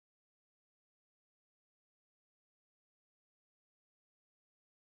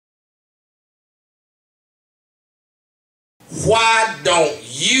why don't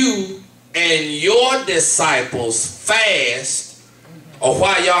you and your disciples fast, or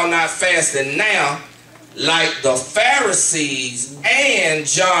why y'all not fasting now like the Pharisees and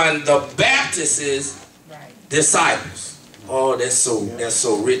John the Baptist's disciples? Oh, that's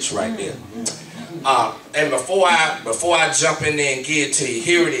so rich right there. And before I jump in there and give it to you,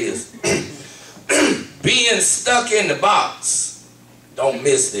 here it is. Being stuck in the box, don't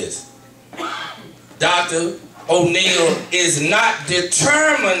miss this. Dr. O'Neill is not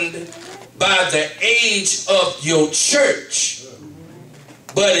determined by the age of your church,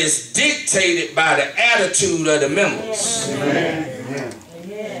 but it's dictated by the attitude of the members. Amen.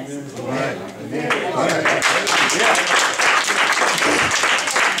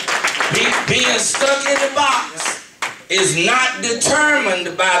 Being stuck in the box is not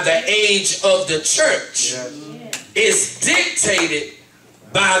determined by the age of the church. It's dictated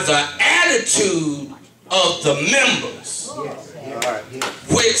by the attitude of the members,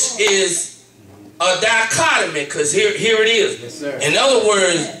 which is a dichotomy, because here it is. In other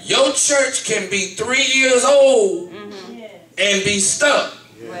words, your church can be 3 years old and be stuck.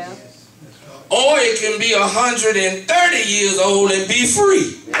 Or it can be 130 years old and be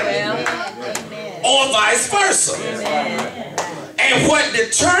free. Or vice versa. And what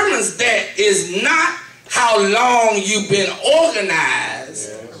determines that is not how long you've been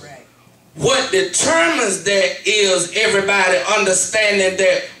organized. What determines that is everybody understanding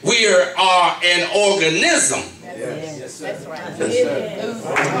that we are an organism. That's right.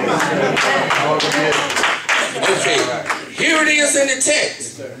 Okay, here it is in the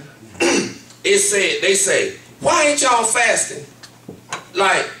text. They say, why ain't y'all fasting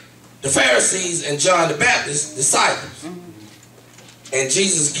like the Pharisees and John the Baptist's disciples? And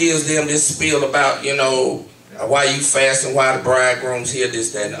Jesus gives them this spiel about, you know, why you fasting, why the bridegroom's here,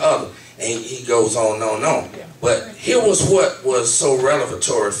 this, that, and the other. And he goes on. But here was what was so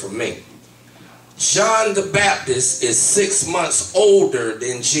revelatory for me. John the Baptist is 6 months older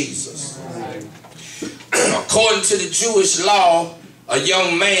than Jesus. According to the Jewish law, a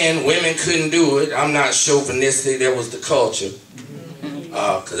young man, women couldn't do it. I'm not chauvinistic, that was the culture.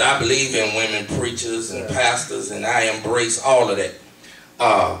 Because I believe in women preachers and pastors, and I embrace all of that.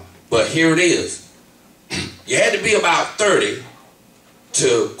 But here it is. You had to be about 30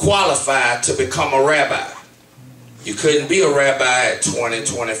 to qualify to become a rabbi. You couldn't be a rabbi at 20,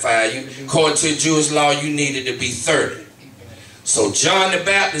 25. According to Jewish law, you needed to be 30. So John the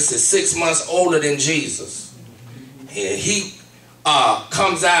Baptist is 6 months older than Jesus. And he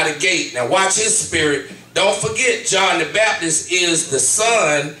comes out of the gate. Now watch his spirit. Don't forget, John the Baptist is the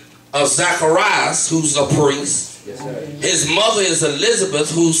son of Zacharias, who's a priest. Yes, sir. His mother is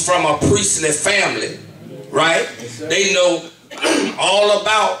Elizabeth, who's from a priestly family, right? Yes, they know all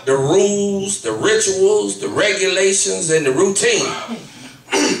about the rules, the rituals, the regulations, and the routine.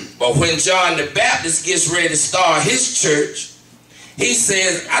 But when John the Baptist gets ready to start his church, he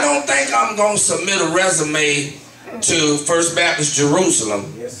says, I don't think I'm going to submit a resume to First Baptist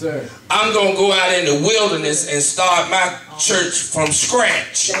Jerusalem. Yes, sir. I'm going to go out in the wilderness and start my church from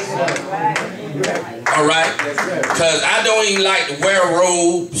scratch. All right? Because I don't even like to wear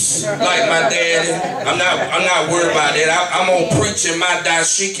robes like my daddy. I'm not worried about that. I'm going to preach in my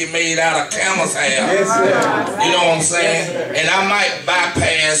dashiki made out of camel's hair. Yes, sir. You know what I'm saying? And I might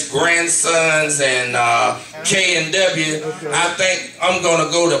bypass grandsons and K&W. I think I'm going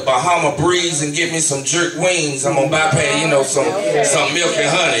to go to Bahama Breeze and get me some jerk wings. I'm going to bypass, you know, some milk and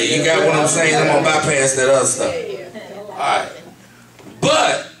honey. You got what I'm saying? I'm going to bypass that other stuff. All right.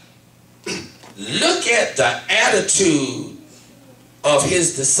 But look at the attitude of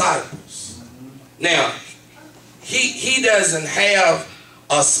his disciples. Now, he doesn't have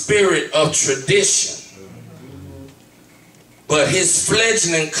a spirit of tradition. But his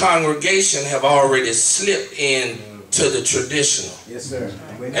fledgling congregation have already slipped into the traditional. Yes, sir.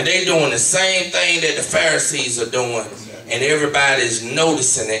 And they're doing the same thing that the Pharisees are doing. And everybody's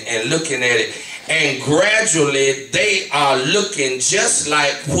noticing it and looking at it. And gradually, they are looking just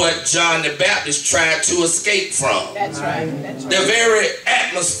like what John the Baptist tried to escape from. That's right. That's right. The very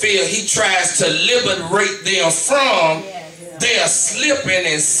atmosphere he tries to liberate them from, they are slipping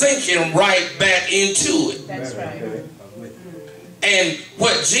and sinking right back into it. That's right. And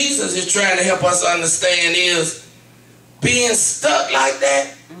what Jesus is trying to help us understand is being stuck like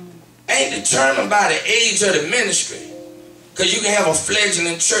that ain't determined by the age of the ministry. Because you can have a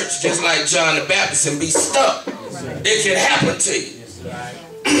fledgling church just like John the Baptist and be stuck. It can happen to you.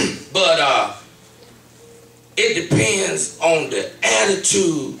 But it depends on the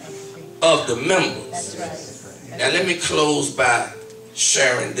attitude of the members. Now let me close by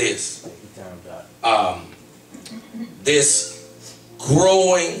sharing this. This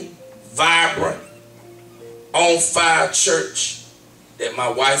growing, vibrant, on fire church that my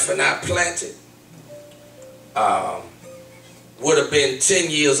wife and I planted would have been 10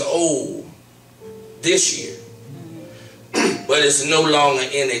 years old this year, but it's no longer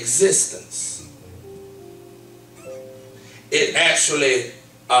in existence. It actually,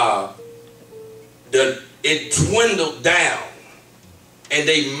 it dwindled down, and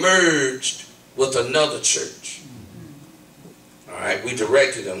they merged with another church. All right, we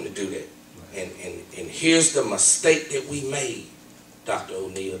directed them to do that. And here's the mistake that we made, Dr.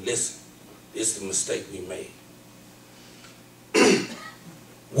 O'Neill. Listen, this is the mistake we made.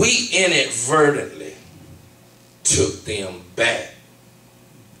 We inadvertently took them back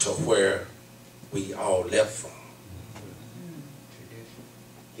to where we all left from.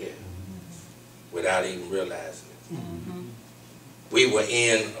 Yeah, without even realizing it. We were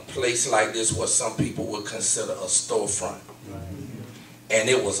in a place like this what some people would consider a storefront. And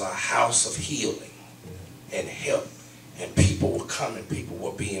it was a house of healing and help. And people were coming, people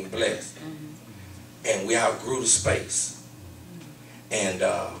were being blessed. And we outgrew the space. And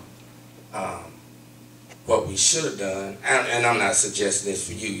what we should have done, and I'm not suggesting this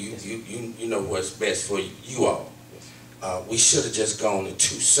for you, you know what's best for you all. We should have just gone to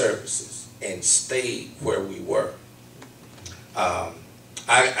 2 services and stayed where we were. I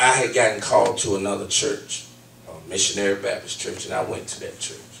had gotten called to another church, Missionary Baptist Church, and I went to that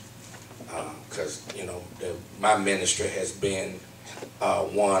church because you know my ministry has been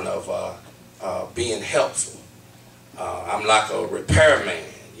one of being helpful. I'm like a repairman.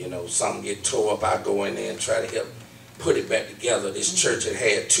 You know, something get tore up, I go in there and try to help put it back together. This church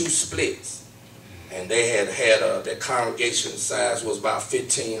had 2 splits, and they had their congregation size was about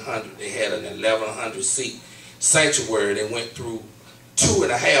 1,500. They had an 1,100 seat sanctuary. They went through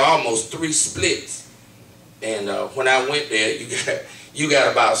 2.5, almost 3 splits. And when I went there, you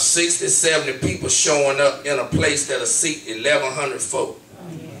got about 60, 70 people showing up in a place that'll seat 1,100 folk.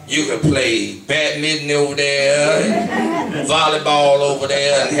 You can play badminton over there, and volleyball over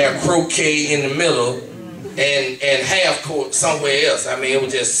there, and have croquet in the middle, and half court somewhere else. I mean, it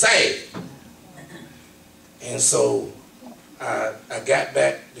was just sad. And so I got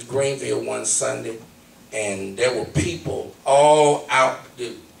back to Greenville one Sunday, and there were people all out.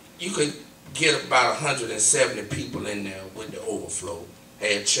 You could get about 170 people in there with the overflow.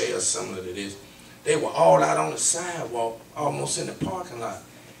 Had chairs similar to this. They were all out on the sidewalk, almost in the parking lot.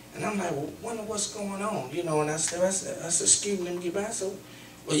 And I'm like, well, wonder what's going on, you know? And I said, excuse me, let me get back. So,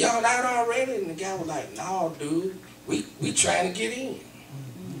 well, y'all out already? And the guy was like, no, dude, we trying to get in.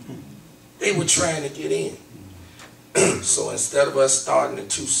 They were trying to get in. So instead of us starting the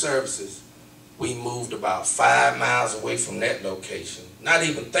 2 services, we moved about 5 miles away from that location. Not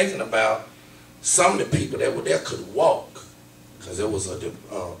even thinking about some of the people that were there could walk, because there was a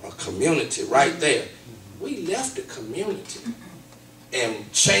community right there. We left the community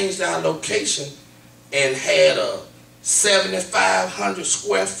and changed our location and had a 7,500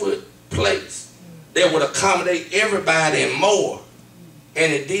 square foot place that would accommodate everybody and more.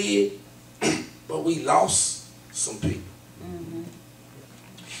 And it did, but we lost some people.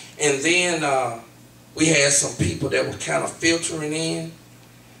 And then we had some people that were kind of filtering in,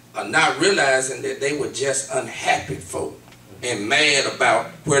 not realizing that they were just unhappy folk and mad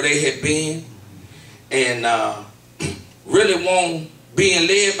about where they had been, and really weren't being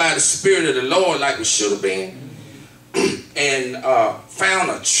led by the Spirit of the Lord like we should have been, and found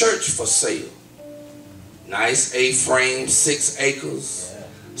a church for sale. Nice A-frame, 6 acres,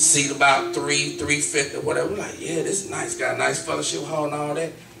 seat about 350, whatever. We're like, yeah, this is nice. Got a nice fellowship hall and all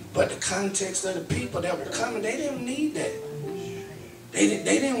that. But the context of the people that were coming, they didn't need that. They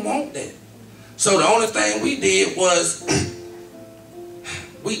didn't want that. So the only thing we did was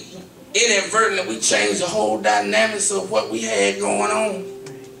we inadvertently changed the whole dynamics of what we had going on.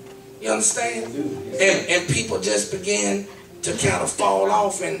 You understand? And people just began to kind of fall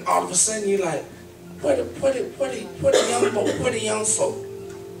off, and all of a sudden you're like, what the young folk?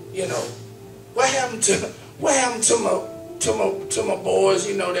 You know, what happened to my boys?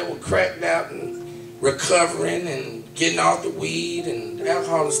 You know, that were cracked out and recovering and getting off the weed and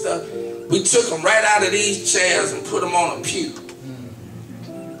alcohol and stuff. We took them right out of these chairs and put them on a pew.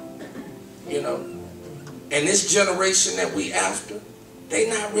 You know, and this generation that we after, they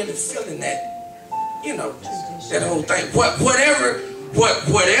not really feeling that, you know, that whole thing. Whatever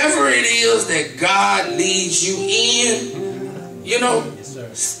it is that God leads you in, you know,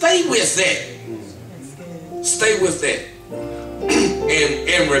 stay with that. Stay with that.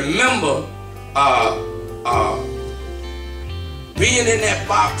 And remember, being in that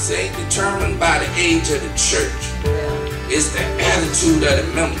box ain't determined by the age of the church. It's the attitude of the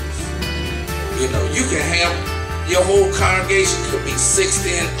members. You know, you can have your whole congregation could be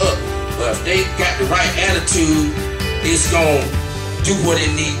 60 and up, but if they got the right attitude, it's gonna do what it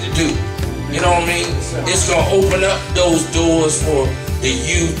need to do. You know what I mean? It's gonna open up those doors for the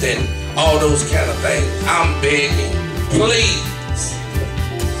youth and all those kind of things. I'm begging, please,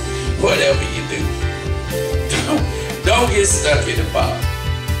 whatever you do, don't get stuck in the box.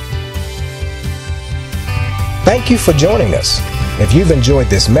 Thank you for joining us. If you've enjoyed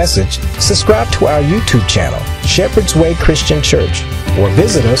this message, subscribe to our YouTube channel, Shepherd's Way Christian Church, or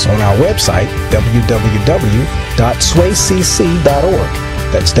visit us on our website, www.swaycc.org.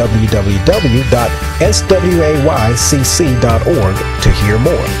 That's www.swaycc.org to hear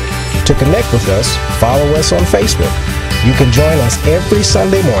more. To connect with us, follow us on Facebook. You can join us every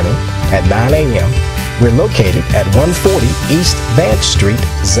Sunday morning at 9 a.m. We're located at 140 East Vance Street,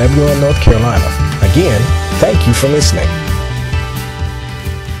 Zebulon, North Carolina. Again, thank you for listening.